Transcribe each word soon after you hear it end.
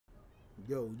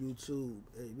Yo, YouTube,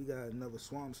 hey, we got another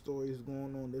swamp stories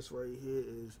going on. This right here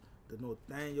is the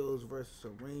NORTEñOS versus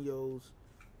SUREños.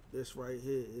 This right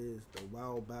here is the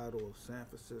wild battle of San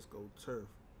Francisco turf.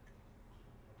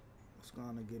 Let's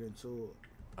gonna get into it.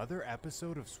 Another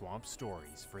episode of Swamp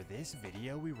Stories. For this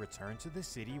video, we return to the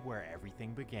city where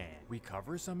everything began. We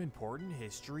cover some important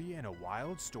history and a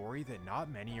wild story that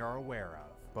not many are aware of.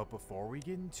 But before we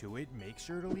get into it, make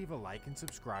sure to leave a like and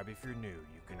subscribe if you're new.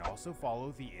 You can also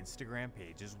follow the Instagram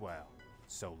page as well.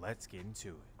 So let's get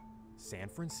into it. San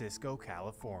Francisco,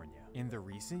 California. In the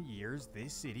recent years,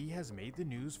 this city has made the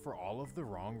news for all of the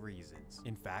wrong reasons.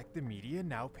 In fact, the media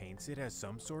now paints it as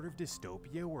some sort of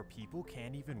dystopia where people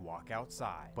can't even walk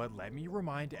outside. But let me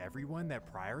remind everyone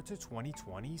that prior to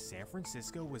 2020, San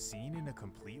Francisco was seen in a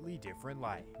completely different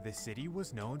light. The city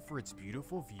was known for its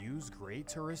beautiful views, great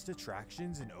tourist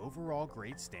attractions, and overall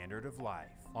great standard of life.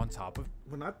 On top of—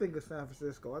 When I think of San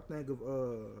Francisco, I think of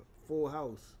Full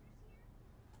House.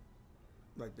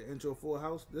 Like the intro Full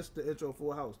House. This the intro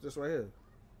Full House. This right here.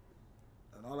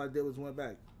 And all I did was went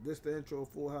back. This the intro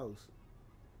Full House.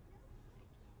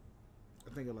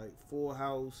 I think of like Full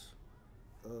House,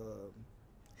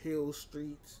 hill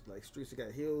streets, like streets that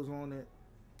got hills on it,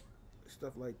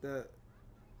 stuff like that.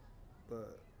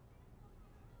 But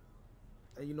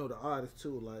and you know the artists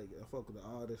too. Like I fuck with the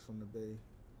artists from the Bay.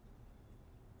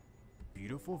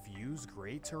 beautiful views,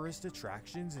 great tourist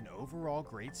attractions, and overall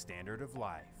great standard of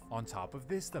life. On top of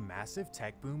this, the massive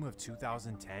tech boom of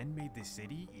 2010 made the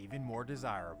city even more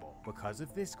desirable. Because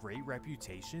of this great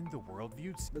reputation, the world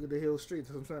viewed— Look at the hill streets.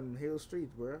 I'm saying hill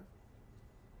streets, bruh.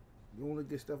 You only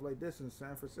get stuff like this in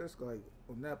San Francisco, like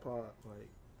on that part. Like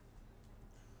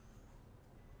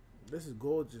this is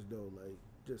gorgeous though. Like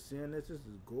just seeing this is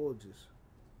gorgeous.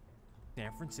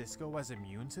 San Francisco as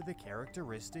immune to the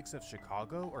characteristics of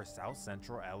Chicago or South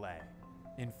Central LA.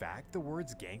 In fact, the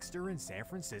words gangster and San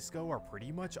Francisco are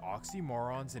pretty much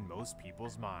oxymorons in most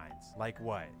people's minds. Like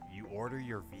what? You order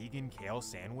your vegan kale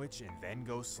sandwich and then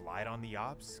go slide on the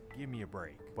ops? Give me a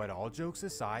break. But all jokes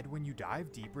aside, when you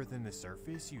dive deeper than the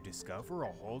surface, you discover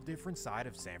a whole different side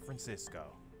of San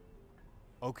Francisco.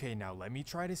 Okay, now let me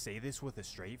try to say this with a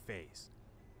straight face.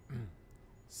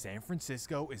 San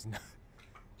Francisco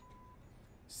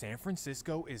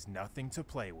is nothing to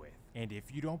play with, and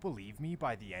if you don't believe me,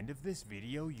 by the end of this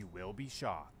video you will be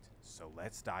shocked. So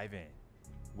let's dive in.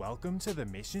 Welcome to the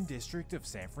Mission District of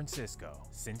San Francisco.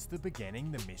 Since the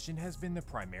beginning, the Mission has been the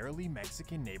primarily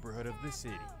Mexican neighborhood of the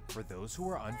city. For those who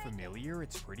are unfamiliar,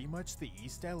 it's pretty much the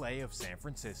East LA of San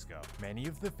Francisco. Many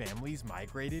of the families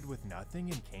migrated with nothing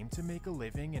and came to make a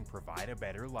living and provide a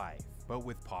better life. But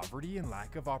with poverty and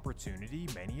lack of opportunity,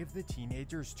 many of the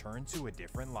teenagers turned to a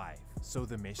different life. So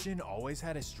the Mission always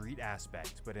had a street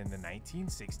aspect, but in the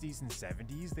 1960s and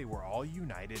 70s, they were all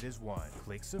united as one.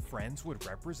 Cliques of friends would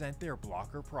represent their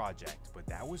block or project, but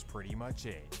that was pretty much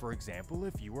it. For example,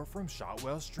 if you were from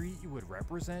Shotwell Street, you would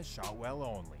represent Shotwell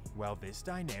only. Well, this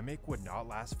dynamic would not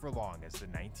last for long, as the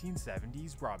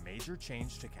 1970s brought major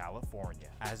change to California.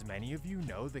 As many of you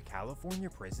know, the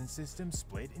California prison system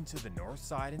split into the North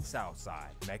Side and South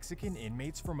Side. Mexican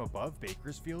inmates from above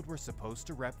Bakersfield were supposed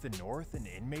to rep the North, and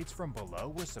inmates from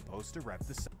below were supposed to rep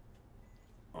the South.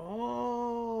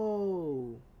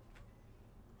 Oh,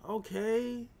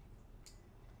 okay.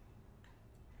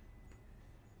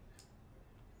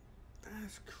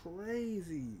 That's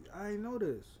crazy. I ain't know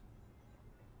this.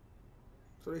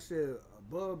 So they said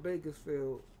above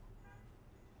Bakersfield.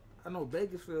 I know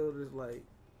Bakersfield is like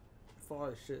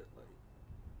far as shit, like.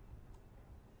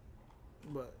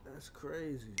 But that's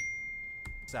crazy.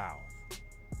 South.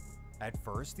 At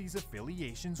first, these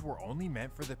affiliations were only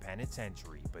meant for the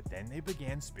penitentiary, but then they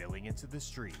began spilling into the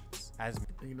streets. As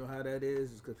And you know how that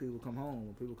is because people come home.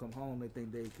 When people come home, they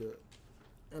think they could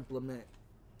implement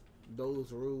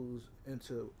those rules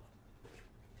into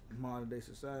modern day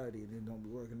society, and it don't be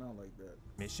working out like that.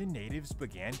 Mission natives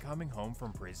began coming home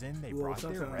from prison, they Well, brought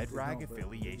their sometimes red they rag don't, but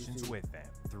affiliations with them.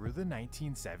 Through the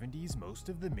 1970s, most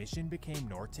of the Mission became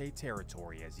Norte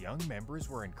territory as young members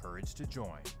were encouraged to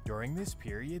join. During this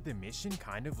period, the Mission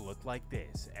kind of looked like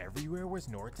this. Everywhere was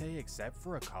Norte except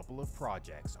for a couple of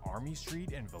projects, Army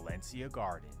Street and Valencia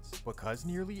Gardens. Because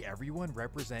nearly everyone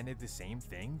represented the same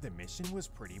thing, the Mission was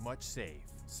pretty much safe.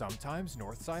 Sometimes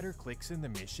Northsider cliques in the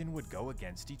Mission would go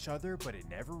against each other, but it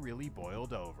never really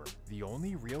boiled over. The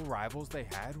only real rivals they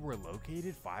had were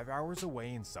located 5 hours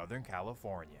away in Southern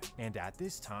California, and at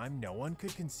this time no one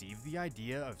could conceive the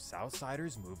idea of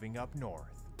Southsiders moving up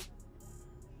north.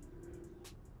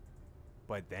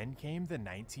 But then came the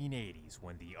 1980s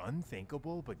when the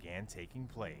unthinkable began taking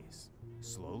place.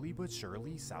 Slowly but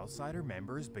surely, Southsider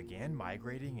members began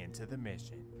migrating into the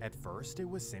Mission. At first, it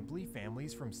was simply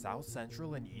families from South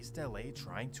Central and East LA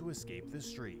trying to escape the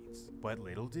streets. But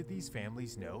little did these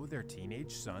families know their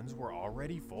teenage sons were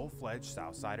already full-fledged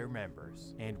Southsider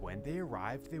members. And when they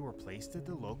arrived, they were placed at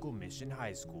the local Mission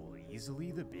High School,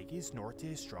 easily the biggest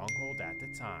Norte stronghold at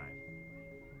the time.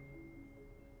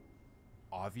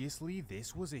 Obviously,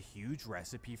 this was a huge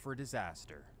recipe for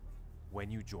disaster.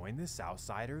 When you join the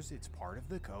Southsiders, it's part of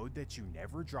the code that you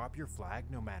never drop your flag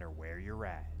no matter where you're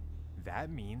at.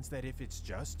 That means that if it's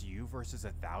just you versus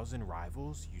 1,000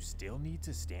 rivals, you still need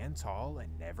to stand tall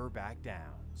and never back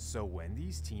down. So when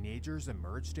these teenagers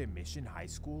emerged at Mission High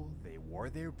School, they wore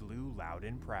their blue loud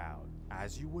and proud.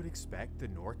 As you would expect, the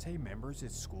Norte members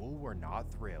at school were not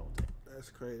thrilled. That's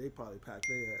crazy. They probably packed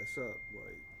their ass up,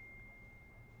 like.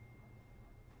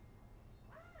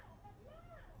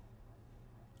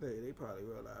 They probably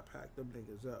realized pack them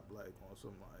niggas up like on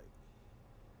some like,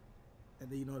 and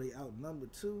then you know they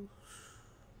outnumbered too.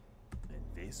 And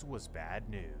this was bad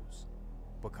news.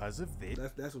 Because of this,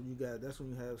 that's when you got. That's when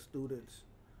you have students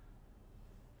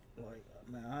like,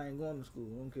 man, I ain't going to school.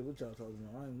 I don't care what y'all talking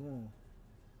about. I ain't going.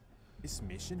 This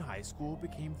Mission High School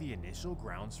became the initial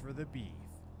grounds for the beef.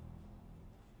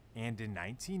 And in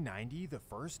 1990, the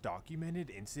first documented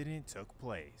incident took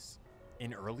place.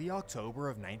 In early October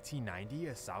of 1990,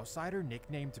 a Southsider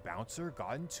nicknamed Bouncer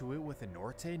got into it with a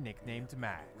Norte nicknamed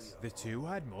Max. The two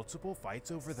had multiple fights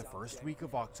over the first week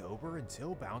of October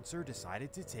until Bouncer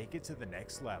decided to take it to the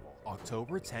next level.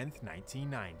 October 10th,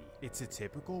 1990. It's a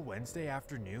typical Wednesday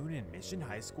afternoon and Mission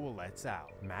High School lets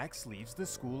out. Max leaves the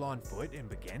school on foot and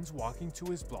begins walking to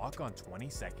his block on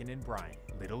 22nd and Bryant.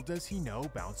 Little does he know,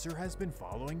 Bouncer has been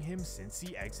following him since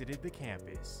he exited the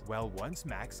campus. Well, once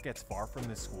Max gets far from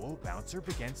the school, Bouncer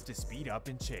begins to speed up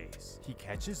and chase. He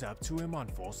catches up to him on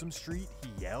Folsom Street,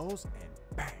 he yells,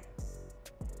 and bang!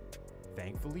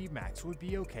 Thankfully, Max would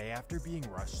be okay after being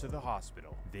rushed to the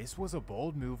hospital. This was a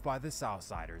bold move by the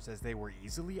Southsiders as they were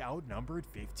easily outnumbered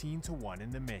 15-1 in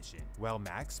the Mission. Well,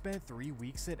 Max spent 3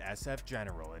 weeks at SF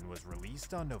General and was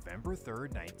released on November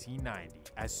 3rd, 1990.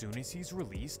 As soon as he's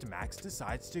released, Max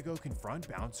decides to go confront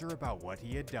Bouncer about what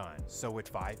he had done. So at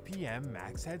 5 p.m.,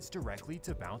 Max heads directly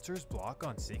to Bouncer's block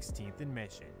on 16th and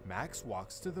Mission. Max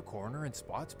walks to the corner and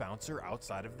spots Bouncer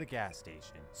outside of the gas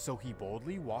station. So he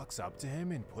boldly walks up to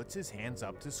him and puts his hands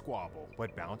up to squabble.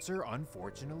 But Bouncer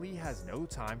unfortunately has no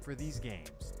time for these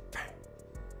games.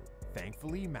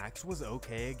 Thankfully, Max was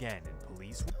okay again and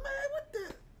police— Man, what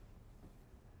the?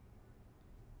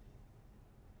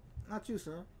 Not you,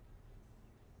 sir.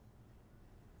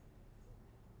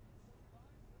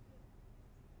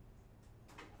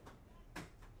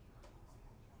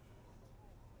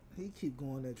 He keep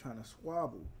going there trying to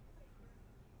squabble.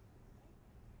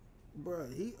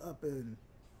 Bruh, he up in...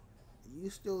 You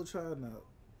still trying to...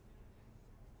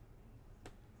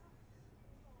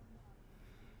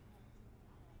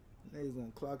 He's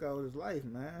gonna clock out his life,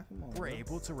 man. Come on. Were bro.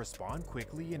 able to respond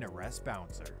quickly and arrest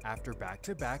Bouncer. After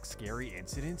back-to-back scary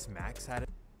incidents, Max had—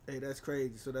 Hey, that's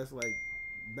crazy. So that's like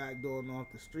backdooring off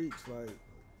the streets, like...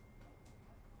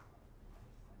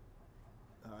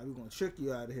 we're gonna trick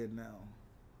you out of here now.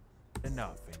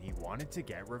 enough and he wanted to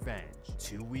get revenge.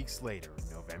 2 weeks later,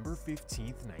 November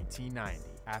 15th, 1990,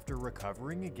 after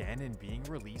recovering again and being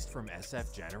released from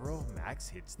SF General, Max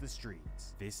hits the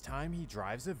streets. This time he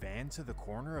drives a van to the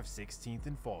corner of 16th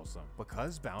and Folsom.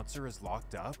 Because Bouncer is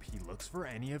locked up, he looks for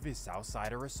any of his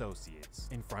Southsider associates.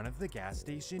 In front of the gas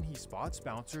station, he spots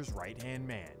Bouncer's right-hand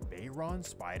man, Bayron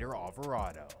Spider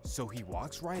Alvarado. So he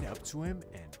walks right up to him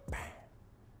and bam!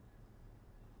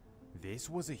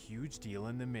 This was a huge deal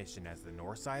in the mission as the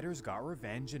Northsiders got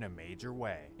revenge in a major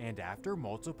way, and after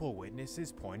multiple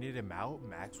witnesses pointed him out,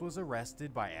 Max was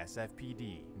arrested by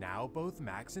SFPD. Now both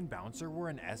Max and Bouncer were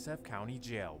in SF County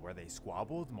Jail where they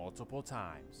squabbled multiple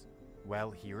times. Well,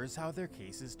 here is how their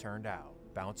cases turned out.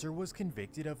 Bouncer was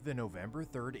convicted of the November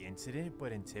 3rd incident,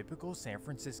 but in typical San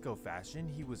Francisco fashion,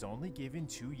 he was only given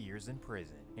 2 years in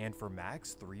prison. And for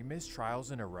Max, 3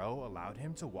 mistrials in a row allowed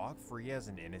him to walk free as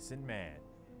an innocent man.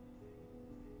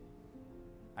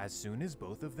 As soon as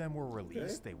both of them were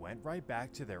released, they went right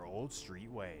back to their old street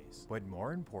ways. But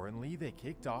more importantly, they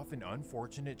kicked off an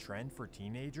unfortunate trend for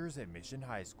teenagers at Mission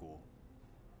High School.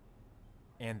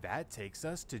 And that takes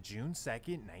us to June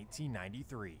 2nd,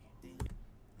 1993.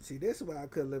 See, this is why I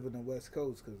couldn't live in the West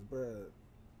Coast, because, bruh,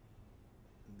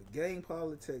 the gang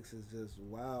politics is just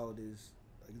wild. It's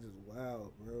just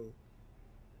wild, bro.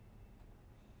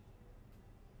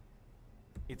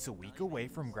 It's a week away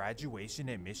from graduation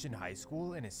at Mission High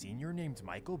School, and a senior named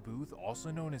Michael Booth,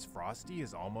 also known as Frosty,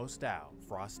 is almost out.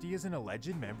 Frosty is an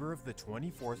alleged member of the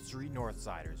 24th Street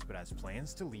Northsiders, but has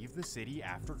plans to leave the city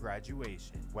after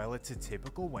graduation. Well, it's a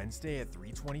typical Wednesday at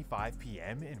 3:25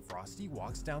 p.m. and Frosty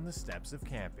walks down the steps of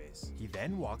campus. He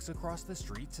then walks across the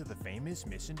street to the famous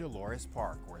Mission Dolores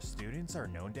Park, where students are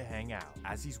known to hang out.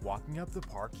 As he's walking up the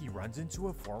park, he runs into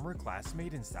a former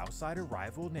classmate and Southsider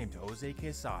rival named Jose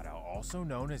Quesada, also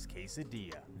known as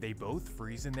Quesadilla. They both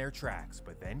freeze in their tracks,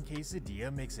 but then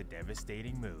Quesadilla makes a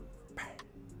devastating move.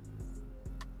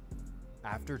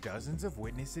 After dozens of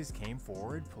witnesses came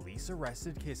forward, police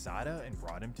arrested Quesada and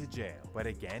brought him to jail. But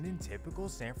again, in typical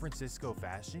San Francisco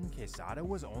fashion, Quesada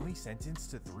was only sentenced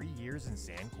to 3 years in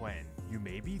San Quentin. You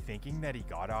may be thinking that he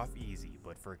got off easy,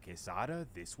 but for Quesada,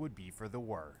 this would be for the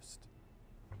worst.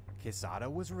 Quesada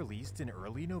was released in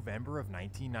early November of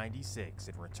 1996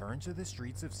 and returned to the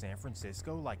streets of San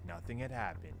Francisco like nothing had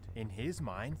happened. In his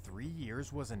mind, 3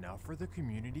 years was enough for the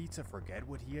community to forget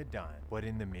what he had done. But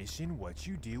in the Mission, what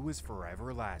you do is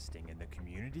forever lasting, and the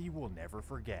community will never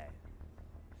forget.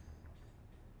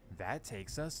 That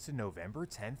takes us to November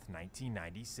 10th,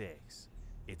 1996.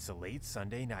 It's a late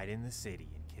Sunday night in the city,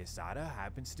 and Quesada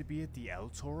happens to be at the El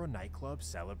Toro nightclub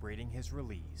celebrating his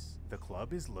release. The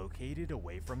club is located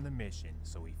away from the Mission,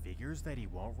 so he figures that he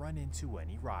won't run into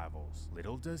any rivals.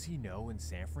 Little does he know, in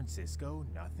San Francisco,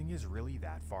 nothing is really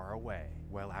that far away.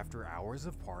 Well, after hours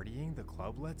of partying, the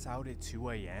club lets out at 2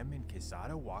 a.m. and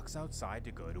Quesada walks outside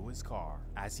to go to his car.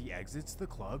 As he exits the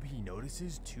club, he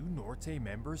notices 2 Norte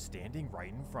members standing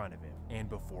right in front of him, and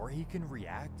before he can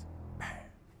react,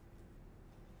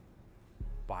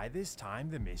 by this time,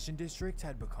 the Mission District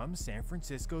had become San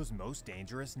Francisco's most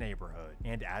dangerous neighborhood,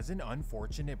 and as an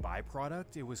unfortunate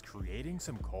byproduct, it was creating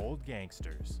some cold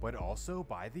gangsters. But also,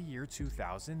 by the year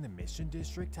 2000, the Mission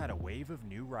District had a wave of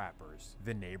new rappers.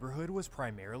 The neighborhood was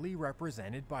primarily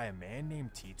represented by a man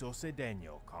named Tito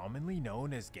Cedeno, commonly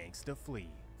known as Gangsta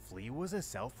Flea. Flea was a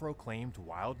self-proclaimed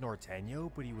wild norteño,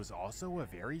 but he was also a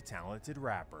very talented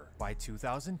rapper. By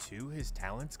 2002, his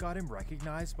talents got him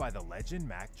recognized by the legend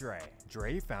Mac Dre.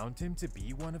 Dre found him to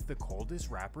be one of the coldest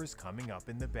rappers coming up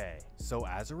in the Bay. So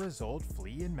as a result,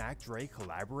 Flea and Mac Dre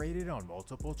collaborated on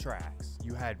multiple tracks.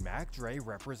 You had Mac Dre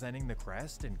representing the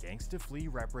Crest and Gangsta Flea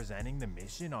representing the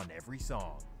Mission on every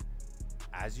song.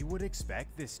 As you would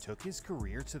expect, this took his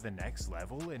career to the next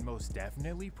level and most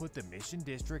definitely put the Mission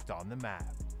District on the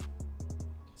map.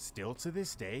 Still to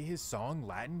this day, his song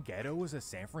Latin Ghetto was a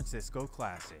San Francisco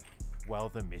classic, while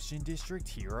the Mission District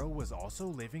hero was also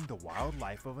living the wild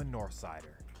life of a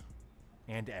Northsider.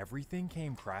 And everything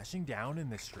came crashing down in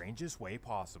the strangest way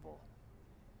possible.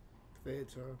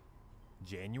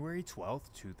 January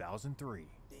 12th, 2003.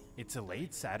 It's a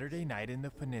late Saturday night in the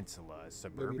Peninsula, a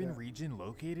suburban region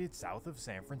located south of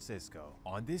San Francisco.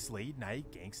 On this late night,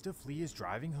 Gangsta Flea is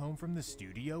driving home from the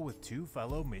studio with 2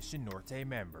 fellow Mission Norte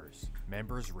members.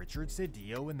 Members Richard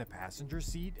Cedillo in the passenger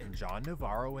seat and John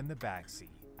Navarro in the backseat.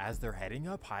 As they're heading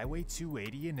up Highway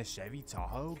 280 in a Chevy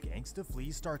Tahoe, Gangsta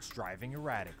Flea starts driving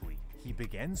erratically. He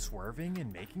begins swerving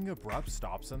and making abrupt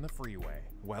stops on the freeway,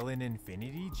 while an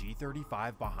Infiniti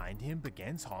G35 behind him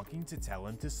begins honking to tell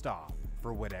him to stop.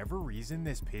 For whatever reason,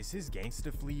 this pisses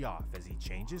Gangsta Flea off as he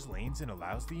changes lanes and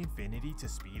allows the Infiniti to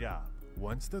speed up.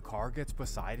 Once the car gets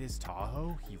beside his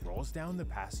Tahoe, he rolls down the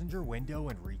passenger window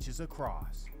and reaches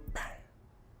across.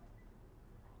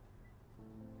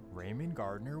 Raymond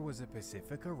Gardner was a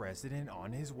Pacifica resident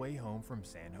on his way home from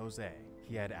San Jose.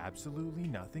 He had absolutely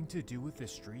nothing to do with the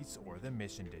streets or the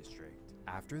Mission District.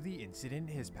 After the incident,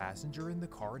 his passenger in the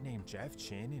car named Jeff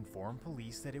Chin informed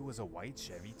police that it was a white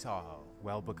Chevy Tahoe.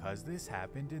 Well, because this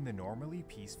happened in the normally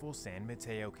peaceful San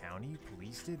Mateo County,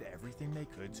 police did everything they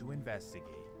could to investigate.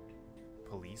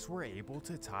 Police were able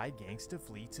to tie Gangsta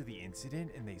Flea to the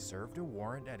incident, and they served a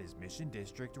warrant at his Mission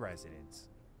District residence.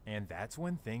 And that's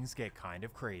when things get kind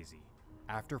of crazy.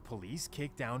 After police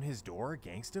kick down his door,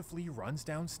 Gangsta Flea runs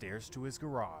downstairs to his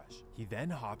garage. He then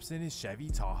hops in his Chevy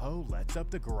Tahoe, lets up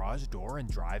the garage door, and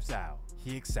drives out.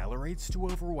 He accelerates to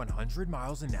over 100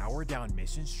 miles an hour down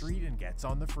Mission Street and gets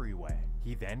on the freeway.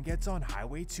 He then gets on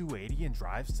Highway 280 and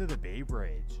drives to the Bay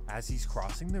Bridge. As he's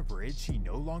crossing the bridge, he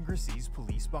no longer sees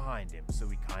police behind him, so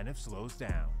he kind of slows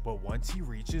down. But once he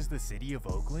reaches the city of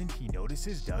Oakland, he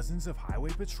notices dozens of highway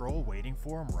patrol waiting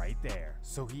for him right there.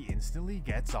 So he instantly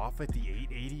gets off at the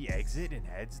 880 exit and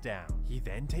heads down. He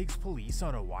then takes police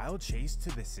on a wild chase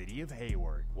to the city of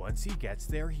Hayward. Once he gets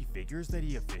there, he figures that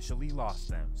he officially lost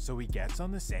them, so he gets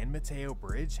on the San Mateo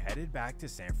Bridge headed back to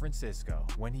San Francisco.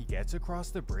 When he gets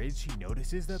across the bridge, he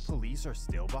notices that police are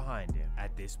still behind him.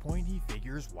 At this point, he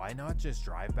figures why not just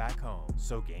drive back home,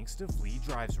 so Gangsta Flea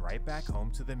drives right back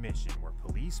home to the mission where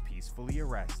police peacefully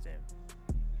arrest him.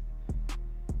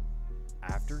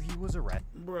 After he was arrested,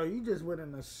 bro, you just went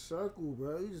in a circle,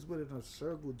 bro. You just went in a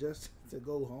circle just to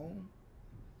go home.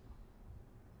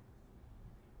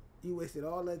 You wasted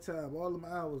all that time, all them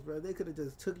hours, bro. They could have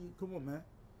just took you. Come on, man.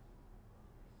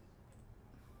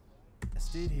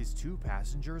 his two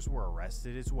passengers were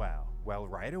arrested as well. Well,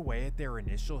 right away at their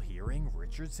initial hearing,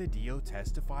 Richard Cedillo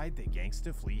testified that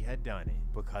Gangsta Flea had done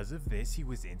it. Because of this, he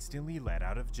was instantly let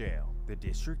out of jail. The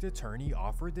district attorney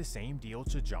offered the same deal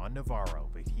to John Navarro,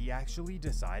 but he actually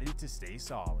decided to stay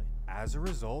solid. As a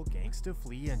result, Gangsta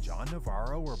Flea and John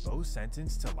Navarro were both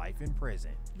sentenced to life in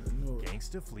prison.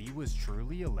 Gangsta Flea was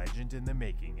truly a legend in the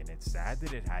making, and it's sad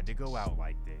that it had to go out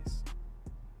like this.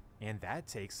 And that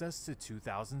takes us to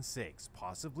 2006,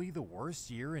 possibly the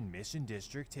worst year in Mission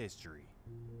District history.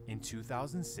 In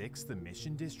 2006, the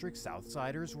Mission District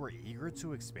Southsiders were eager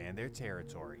to expand their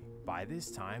territory. By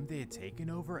this time, they had taken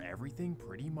over everything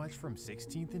pretty much from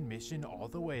 16th and Mission all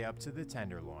the way up to the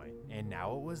Tenderloin, and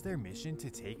now it was their mission to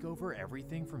take over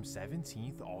everything from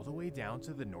 17th all the way down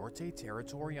to the Norte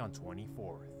territory on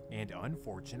 24th. And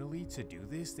unfortunately, to do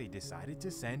this, they decided to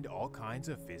send all kinds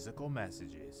of physical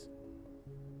messages.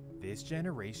 This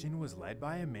generation was led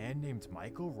by a man named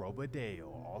Michael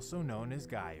Robadeo, also known as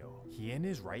Gallo. He and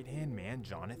his right-hand man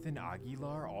Jonathan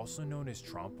Aguilar, also known as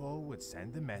Trompo, would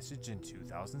send the message in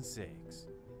 2006.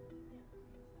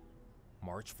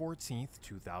 March 14th,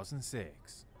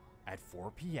 2006. At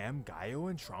 4 p.m., Gallo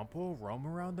and Trompo roam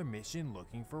around the mission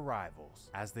looking for rivals.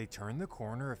 As they turn the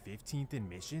corner of 15th and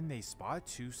Mission, they spot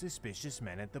two suspicious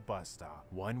men at the bus stop,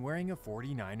 one wearing a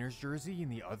 49ers jersey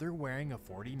and the other wearing a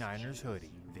 49ers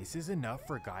hoodie. This is enough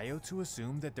for Gallo to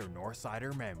assume that they're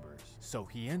Northsider members, so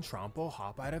he and Trompo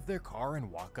hop out of their car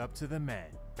and walk up to the men.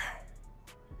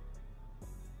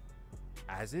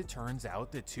 As it turns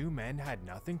out, the two men had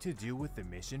nothing to do with the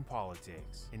mission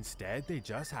politics. Instead, they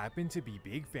just happened to be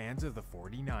big fans of the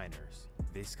 49ers.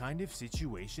 This kind of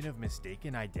situation of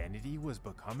mistaken identity was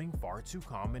becoming far too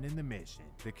common in the mission.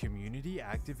 The community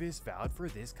activists vowed for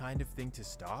this kind of thing to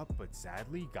stop, but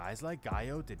sadly, guys like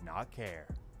Gallo did not care.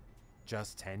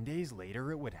 Just 10 days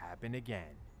later, it would happen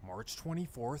again. March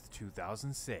 24th,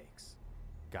 2006.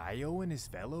 Gallo and his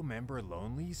fellow member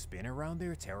Lonely spin around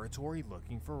their territory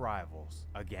looking for rivals.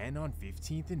 Again on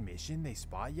 15th and Mission, they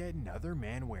spot yet another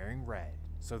man wearing red.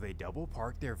 So they double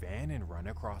park their van and run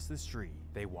across the street.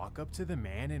 They walk up to the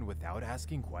man and without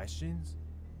asking questions,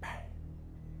 bang.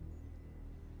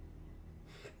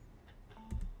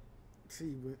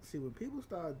 See, when people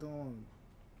start doing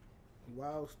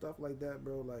wild stuff like that,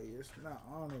 bro, like, it's not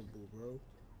honorable, bro.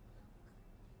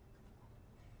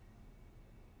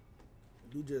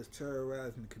 You just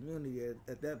terrorizing the community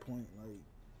at that point. Like,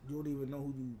 you don't even know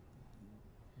who you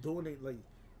doing it. Like,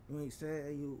 you ain't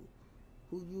saying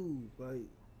who you be.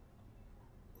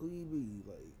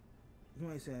 Like,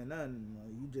 you ain't saying nothing.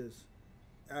 Like, you just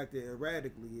acted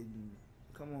erratically. And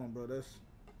come on, bro.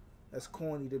 That's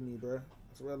corny to me, bro.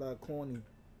 That's real life corny.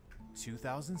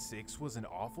 2006 was an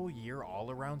awful year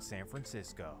all around San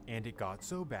Francisco, and it got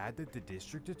so bad that the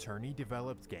district attorney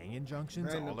developed gang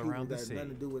injunctions all around the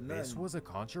city. This was a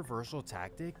controversial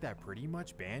tactic that pretty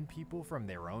much banned people from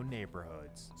their own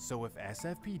neighborhoods. So if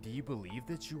SFPD believed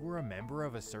that you were a member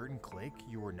of a certain clique,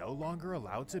 you were no longer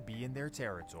allowed to be in their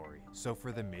territory. So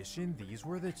for the mission, these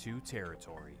were the two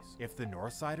territories. If the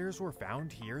Northsiders were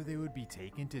found here, they would be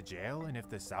taken to jail, and if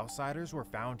the Southsiders were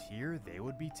found here, they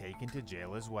would be taken to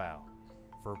jail as well.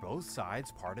 For both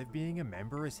sides, part of being a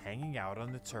member is hanging out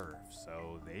on the turf,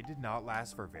 so they did not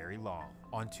last for very long.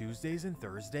 On Tuesdays and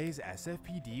Thursdays,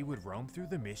 SFPD would roam through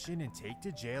the mission and take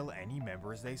to jail any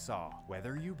members they saw.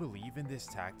 Whether you believe in this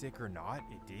tactic or not,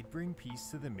 it did bring peace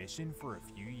to the mission for a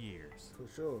few years. For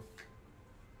sure.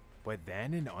 But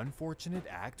then an unfortunate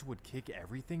act would kick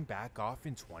everything back off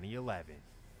in 2011.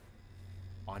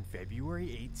 On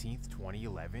February 18,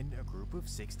 2011, a group of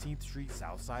 16th Street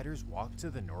Southsiders walked to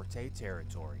the Norte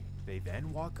territory. They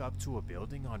then walk up to a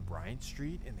building on Bryant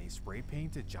Street and they spray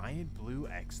paint a giant blue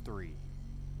X3.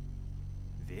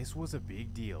 This was a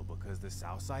big deal because the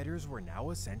Southsiders were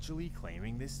now essentially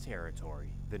claiming this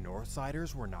territory. The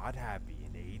Northsiders were not happy,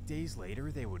 and 8 days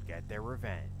later they would get their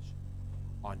revenge.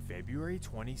 On February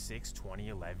 26,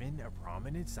 2011, a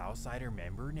prominent Southsider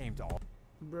member named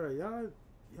Bro, y'all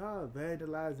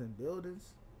vandalizing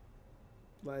buildings?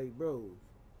 Like, bro,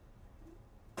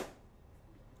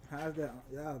 how's that?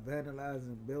 Y'all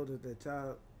vandalizing buildings that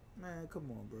y'all, man, come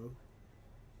on, bro.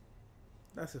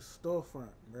 That's a storefront,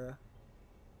 bro.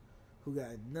 Who got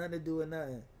nothing to do with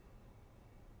nothing.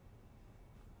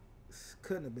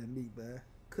 Couldn't have been me, man.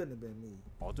 Couldn't have been me.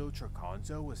 Aldo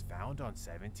Treconzo was found on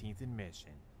 17th and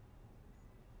Mission.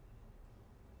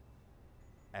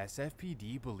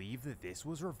 SFPD believed that this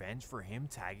was revenge for him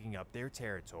tagging up their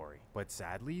territory, but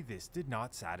sadly this did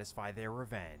not satisfy their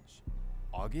revenge.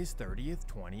 August 30th,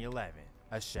 2011.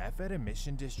 A chef at a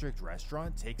Mission District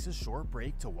restaurant takes a short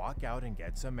break to walk out and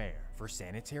get some air. For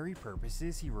sanitary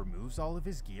purposes, he removes all of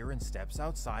his gear and steps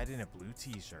outside in a blue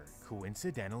t-shirt.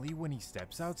 Coincidentally, when he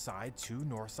steps outside, two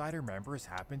Northsider members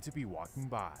happen to be walking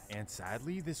by, and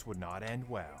sadly, this would not end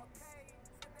well.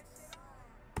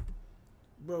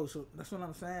 Bro, so that's what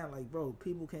I'm saying. Like, bro,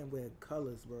 people can't wear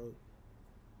colors, bro.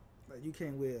 Like, you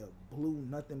can't wear blue,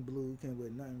 nothing blue. You can't wear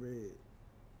nothing red.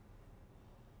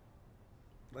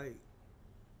 Like,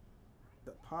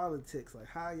 the politics, like,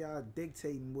 how y'all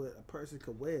dictating what a person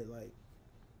could wear? Like,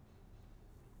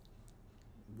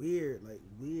 weird, like,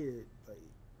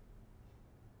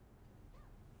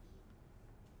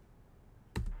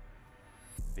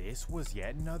 This was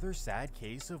yet another sad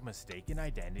case of mistaken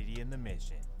identity in the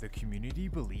mission. The community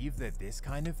believed that this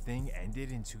kind of thing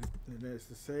ended in and it's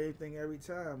the same thing every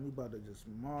time. We about to just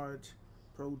march,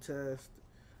 protest.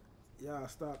 Y'all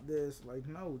stop this. Like,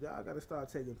 no, y'all gotta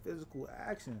start taking physical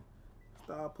action.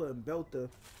 Start putting belter,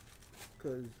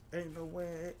 cause ain't no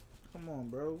way. Come on,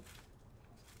 bro.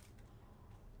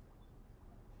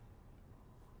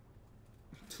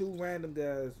 Two random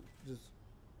guys, just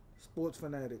sports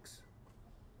fanatics,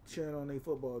 cheering on their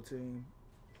football team.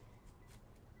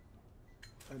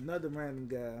 Another random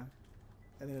guy,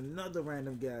 and then another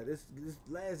random guy. This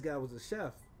last guy was a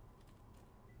chef.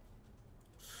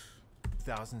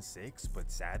 2006,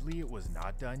 but sadly it was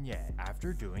not done yet.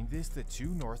 After doing this, the two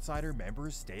Northsider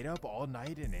members stayed up all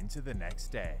night and into the next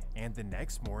day. And the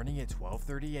next morning at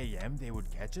 12:30 a.m. they would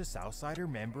catch a Southsider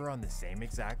member on the same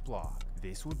exact block.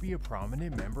 This would be a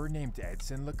prominent member named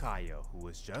Edson Lacayo, who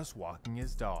was just walking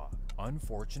his dog.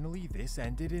 Unfortunately, this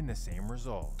ended in the same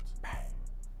result.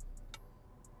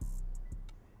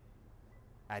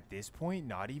 At this point,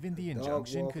 not even the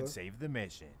injunction could save the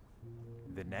mission.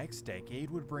 The next decade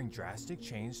would bring drastic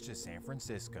change to San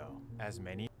Francisco, as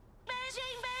many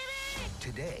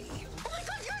Today, oh my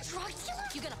god, you're a drug dealer!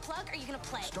 You gonna plug or you gonna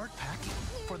play? start packing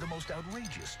for the most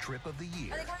outrageous trip of the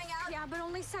year. Are they coming out? Yeah, but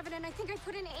only 7, and I think I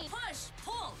put in 8. Push,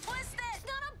 pull, twist it! It's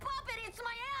not a puppet, it's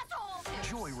my asshole!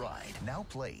 Joyride, now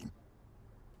playing.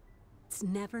 It's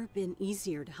never been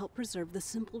easier to help preserve the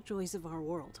simple joys of our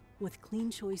world with Clean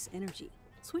Choice Energy.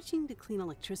 Switching to clean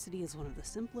electricity is one of the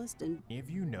simplest and Many of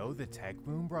you know the tech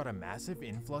boom brought a massive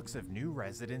influx of new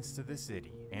residents to the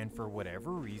city, and for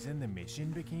whatever reason the Mission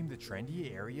became the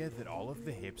trendy area that all of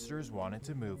the hipsters wanted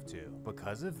to move to.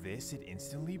 Because of this, it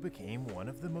instantly became one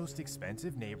of the most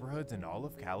expensive neighborhoods in all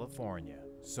of California.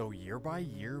 So year by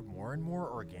year, more and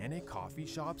more organic coffee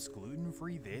shops,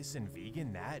 gluten-free this and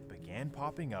vegan that began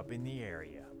popping up in the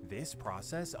area. This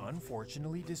process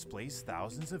unfortunately displaced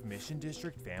thousands of Mission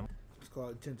District families. It's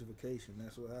called gentrification.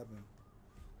 That's what happened.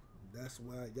 That's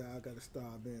why y'all gotta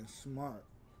start being smart.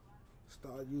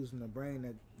 Start using the brain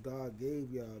that God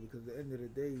gave y'all, because at the end of the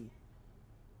day,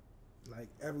 like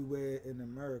everywhere in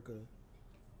America,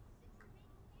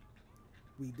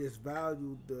 we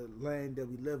disvalue the land that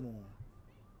we live on.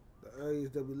 The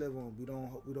areas that we live on, we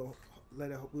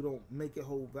don't make it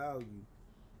hold value,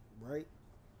 right?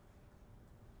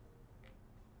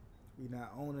 We're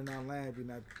not owning our land.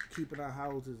 We're not keeping our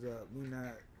houses up.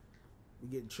 We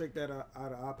getting tricked out of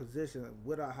our position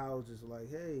with our houses. Like,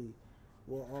 hey,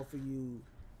 we'll offer you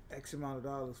X amount of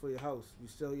dollars for your house. You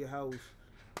sell your house.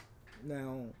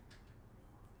 Now,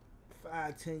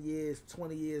 5, 10 years,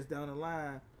 20 years down the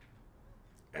line,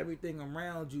 everything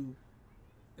around you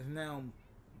is now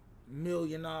 $1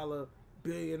 million, $1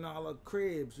 billion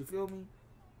cribs. You feel me?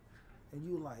 And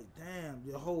you like, damn,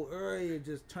 your whole area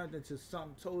just turned into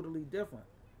something totally different.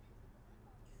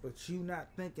 But you not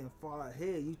thinking far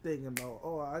ahead. You thinking about,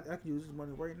 oh, I can use this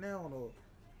money right now.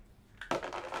 Or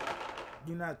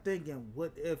you're not thinking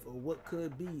what if or what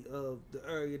could be of the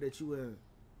area that you in.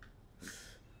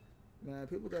 Man,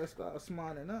 people gotta start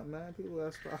smarting up, man. People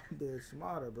gotta start being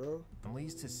smarter, bro.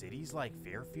 Families to cities like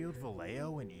Fairfield,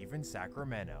 Vallejo, and even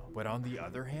Sacramento. But on the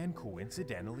other hand,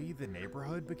 coincidentally, the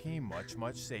neighborhood became much,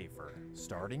 much safer.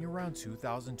 Starting around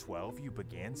 2012, you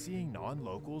began seeing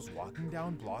non-locals walking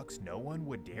down blocks no one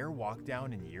would dare walk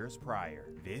down in years prior.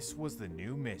 This was the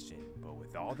new Mission, but with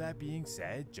with all that being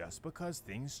said, just because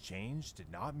things changed did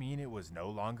not mean it was no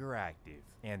longer active,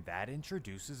 and that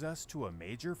introduces us to a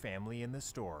major family in the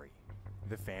story.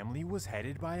 The family was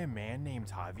headed by a man named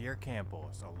Javier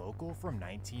Campos, a local from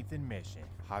 19th and Mission.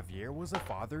 Javier was a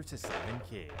father to 7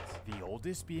 kids, the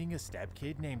oldest being a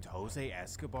stepkid named Jose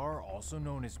Escobar, also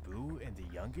known as Boo, and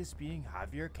the youngest being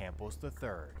Javier Campos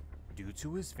III. Due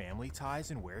to his family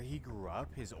ties and where he grew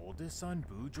up, his oldest son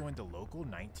Boo joined the local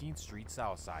 19th Street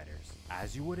Southsiders.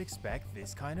 As you would expect,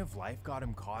 this kind of life got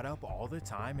him caught up all the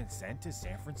time and sent to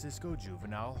San Francisco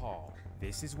Juvenile Hall.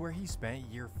 This is where he spent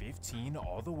year 15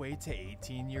 all the way to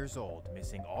 18 years old,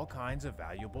 missing all kinds of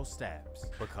valuable steps.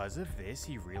 Because of this,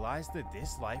 he realized that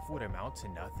this life would amount to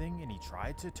nothing and he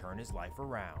tried to turn his life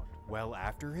around. Well,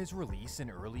 after his release in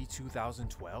early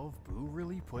 2012, Boo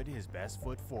really put his best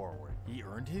foot forward. He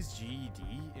earned his GED,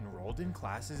 enrolled in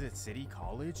classes at City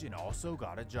College, and also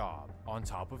got a job. On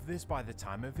top of this, by the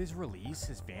time of his release,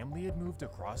 his family had moved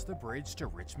across the bridge to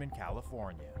Richmond,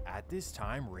 California. At this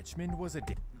time, Richmond was a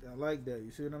I like that.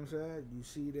 You see what I'm saying? You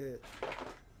see that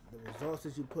the results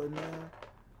that you putting in,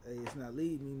 hey, it's not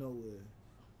leading me nowhere.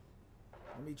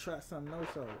 Let me try something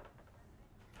else out.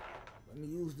 Let me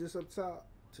use this up top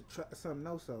to try something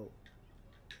else out.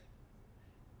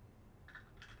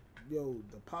 Yo,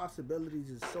 the possibilities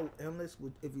is so endless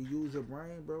if you use your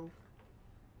brain, bro.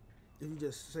 If you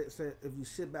just say if you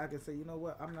sit back and say, you know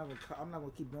what, I'm not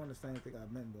gonna keep doing the same thing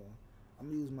I've been doing. I'm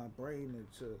gonna use my brain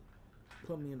to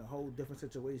put me in a whole different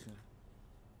situation.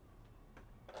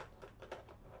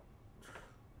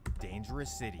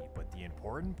 dangerous city, but the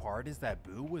important part is that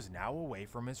Boo was now away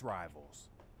from his rivals.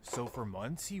 So for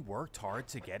months he worked hard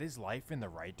to get his life in the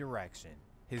right direction.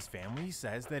 His family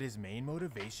says that his main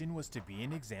motivation was to be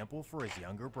an example for his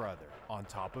younger brother. On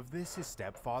top of this, his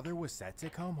stepfather was set to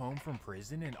come home from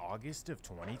prison in August of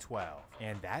 2012.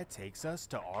 And that takes us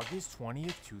to August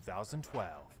 20th, 2012.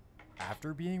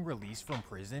 After being released from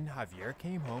prison, Javier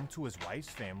came home to his wife's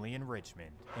family in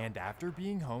Richmond. And after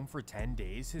being home for 10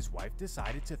 days, his wife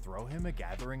decided to throw him a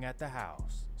gathering at the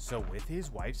house. So with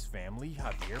his wife's family,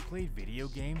 Javier played video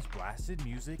games, blasted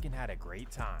music, and had a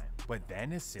great time. But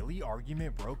then a silly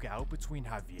argument broke out between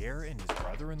Javier and his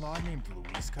brother-in-law named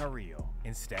Luis Carrillo.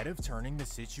 Instead of turning the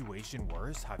situation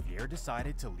worse, Javier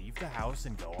decided to leave the house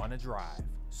and go on a drive.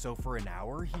 So for an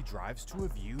hour, he drives to a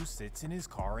view, sits in his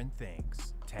car, and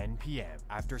thinks. 10 p.m.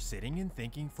 After sitting and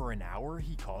thinking for an hour,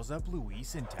 he calls up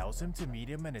Luis and tells him to meet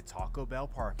him in a Taco Bell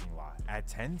parking lot. At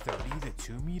 10:30, the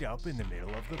two meet up in the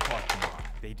middle of the parking lot.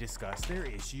 They discuss their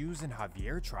issues and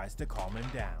Javier tries to calm him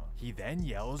down. He then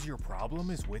yells, "Your problem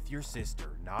is with your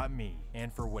sister, not me."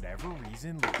 And for whatever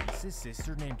reason, Luis's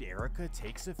sister named Erica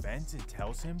takes offense and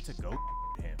tells him to go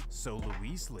him. So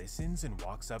Luis listens and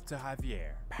walks up to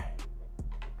Javier.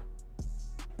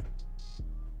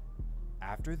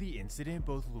 After the incident,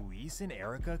 both Luis and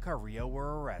Erica Carrillo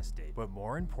were arrested, but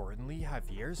more importantly,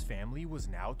 Javier's family was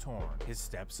now torn. His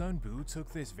stepson Boo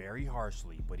took this very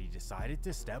harshly, but he decided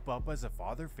to step up as a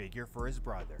father figure for his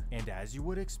brother. And as you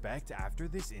would expect, after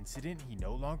this incident, he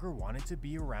no longer wanted to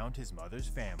be around his mother's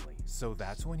family. So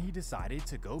that's when he decided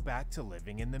to go back to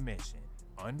living in the Mission.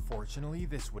 Unfortunately,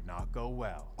 this would not go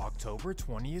well. October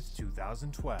 20th,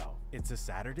 2012. It's a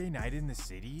Saturday night in the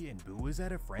city, and Boo is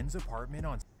at a friend's apartment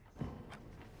on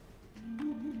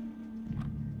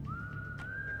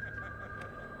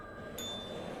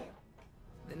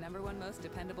The #1 most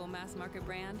dependable mass market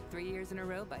brand, 3 years in a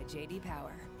row by J.D.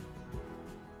 Power.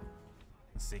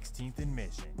 16th and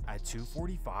Mission. At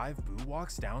 2:45, Boo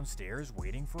walks downstairs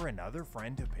waiting for another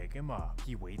friend to pick him up.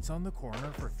 He waits on the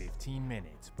corner for 15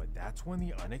 minutes, but that's when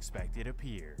the unexpected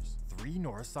appears. 3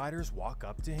 Northsiders walk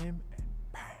up to him and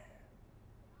bam!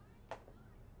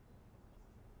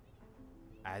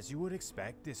 As you would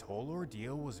expect, this whole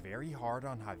ordeal was very hard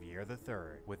on Javier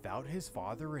III. Without his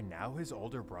father and now his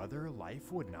older brother,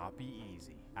 life would not be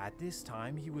easy. At this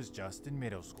time, he was just in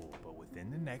middle school, but within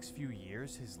the next few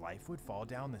years, his life would fall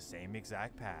down the same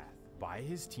exact path. By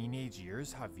his teenage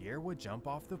years, Javier would jump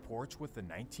off the porch with the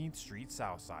 19th Street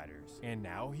Southsiders, and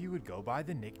now he would go by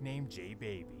the nickname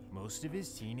J-Baby. Most of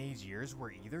his teenage years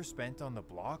were either spent on the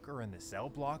block or in the cell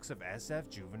blocks of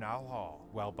SF Juvenile Hall.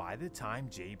 Well, by the time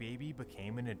J-Baby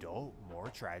became an adult,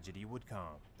 more tragedy would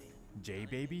come.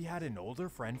 J-Baby had an older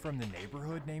friend from the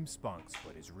neighborhood named Spunks,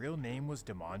 but his real name was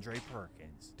Demondre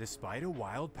Perkins. Despite a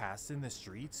wild past in the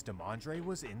streets, Demondre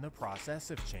was in the process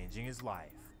of changing his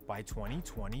life. By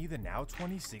 2020, the now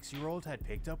 26-year-old had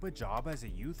picked up a job as a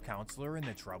youth counselor in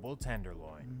the troubled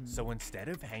Tenderloin. So instead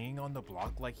of hanging on the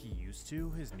block like he used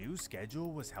to, his new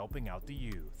schedule was helping out the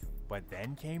youth. But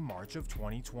then came March of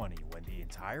 2020 when the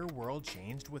entire world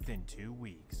changed within 2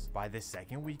 weeks. By the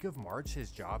second week of March,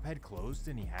 his job had closed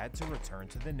and he had to return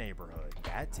to the neighborhood.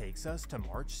 That takes us to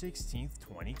March 16th,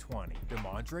 2020.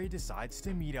 Demondre decides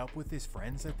to meet up with his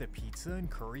friends at the Pizza and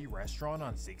Curry restaurant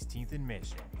on 16th and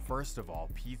Mission. First of all,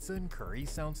 pizza and curry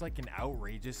sounds like an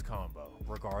outrageous combo.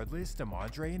 Regardless,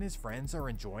 Demondre and his friends are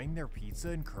enjoying their pizza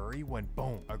and curry when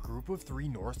boom, a group of 3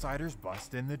 Northsiders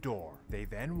bust in the door. They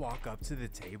then walk up to the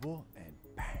table and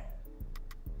bam.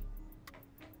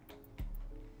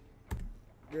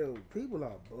 Yo, people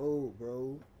are bold,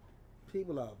 bro.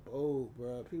 People are bold,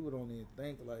 bro. People don't even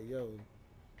think like, yo,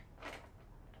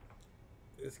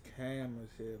 it's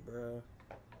cameras here, bro.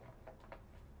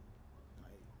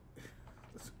 Like,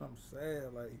 that's what I'm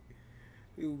saying. Like,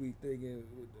 people be thinking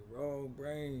with the wrong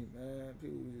brain, man.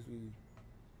 People just be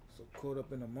so caught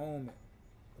up in the moment,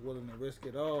 willing to risk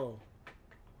it all.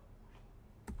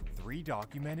 3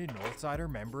 documented Northsider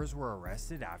members were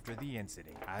arrested after the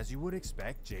incident. As you would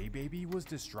expect, J Baby was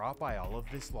distraught by all of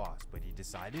this loss, but he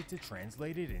decided to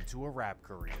translate it into a rap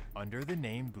career. Under the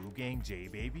name Boo Gang J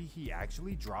Baby, he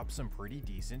actually dropped some pretty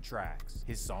decent tracks.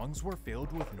 His songs were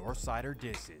filled with Northsider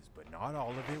disses, but not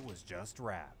all of it was just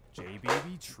rap. J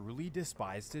Baby truly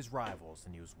despised his rivals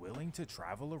and he was willing to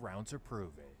travel around to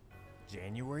prove it.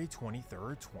 January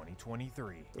 23rd,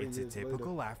 2023. It's a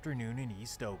typical afternoon in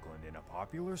East Oakland and a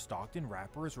popular Stockton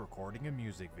rapper is recording a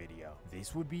music video.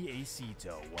 This would be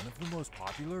Acito, one of the most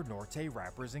popular Norte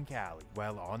rappers in Cali.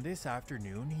 Well, on this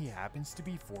afternoon, he happens to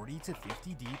be 40 to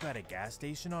 50 deep at a gas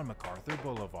station on MacArthur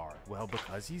Boulevard. Well,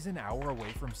 because he's an hour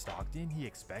away from Stockton, he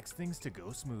expects things to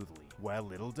go smoothly. Well,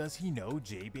 little does he know,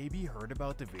 J Baby heard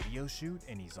about the video shoot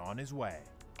and he's on his way.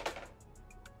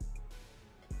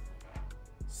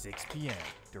 6 p.m.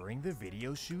 During the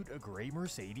video shoot, a gray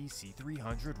Mercedes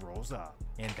C300 rolls up,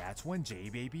 and that's when J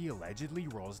Baby allegedly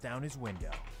rolls down his window.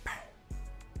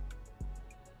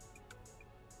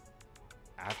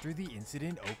 After the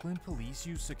incident, Oakland police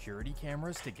used security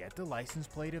cameras to get the license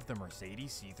plate of the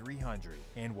Mercedes C300,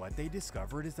 and what they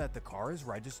discovered is that the car is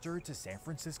registered to San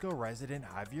Francisco resident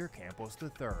Javier Campos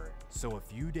III. So a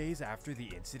few days after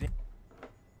the incident...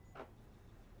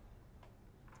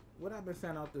 What I've been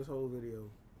saying out this whole video,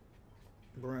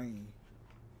 brain,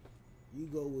 you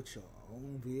go with your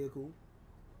own vehicle,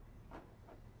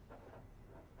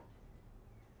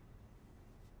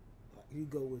 you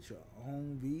go with your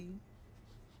own V.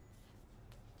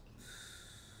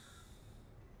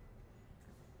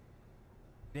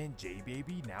 J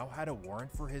Baby now had a warrant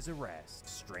for his arrest.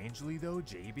 Strangely though,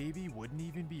 J Baby wouldn't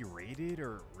even be raided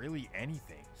or really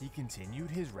anything. He continued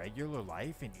his regular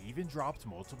life and even dropped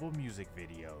multiple music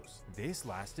videos. This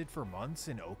lasted for months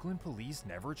and Oakland police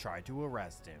never tried to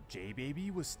arrest him. J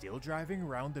Baby was still driving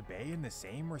around the bay in the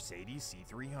same Mercedes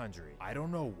C300. I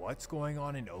don't know what's going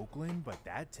on in Oakland, but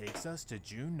that takes us to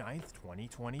June 9th,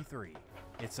 2023.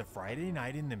 It's a Friday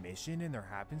night in the Mission and there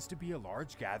happens to be a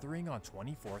large gathering on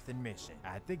 24th and Mission.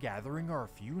 At the gathering are a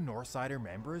few Northsider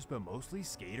members but mostly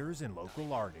skaters and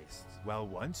local artists. Well,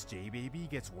 once J Baby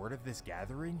gets word of this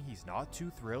gathering, he's not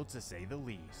too thrilled to say the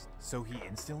least. So he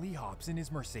instantly hops in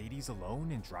his Mercedes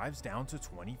alone and drives down to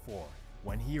 24th.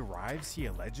 When he arrives, he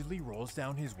allegedly rolls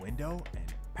down his window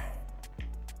and bang.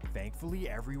 Thankfully,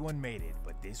 everyone made it,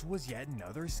 but this was yet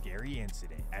another scary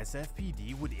incident.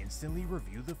 SFPD would instantly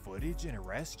review the footage and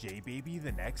arrest J Baby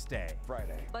the next day.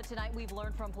 Friday. But tonight we've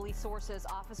learned from police sources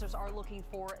officers are looking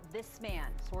for this man.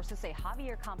 Sources say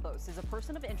Javier Campos is a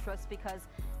person of interest because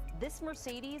this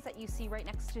Mercedes that you see right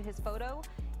next to his photo,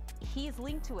 he's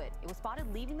linked to it. It was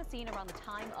spotted leaving the scene around the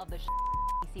time of the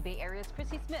DC Bay Area's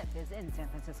Chrissy Smith is in San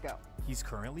Francisco. He's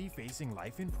currently facing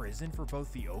life in prison for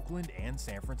both the Oakland and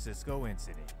San Francisco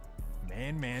incident.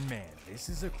 Man, this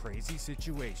is a crazy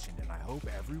situation and I hope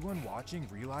everyone watching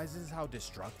realizes how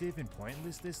destructive and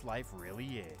pointless this life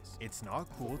really is. It's not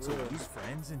cool to lose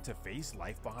friends and to face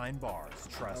life behind bars,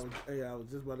 trust me. Hey, I was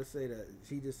just about to say that.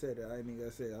 She just said that. I didn't even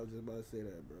gotta say it. I was just about to say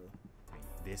that, bro.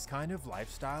 This kind of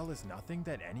lifestyle is nothing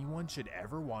that anyone should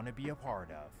ever want to be a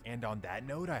part of. And on that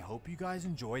note, I hope you guys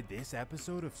enjoyed this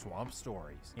episode of Swamp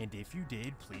Stories. And if you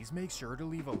did, please make sure to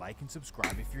leave a like and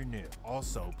subscribe if you're new.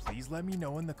 Also, please let me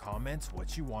know in the comments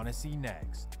what you want to see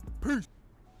next. Peace!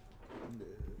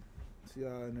 See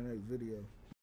y'all in the next video.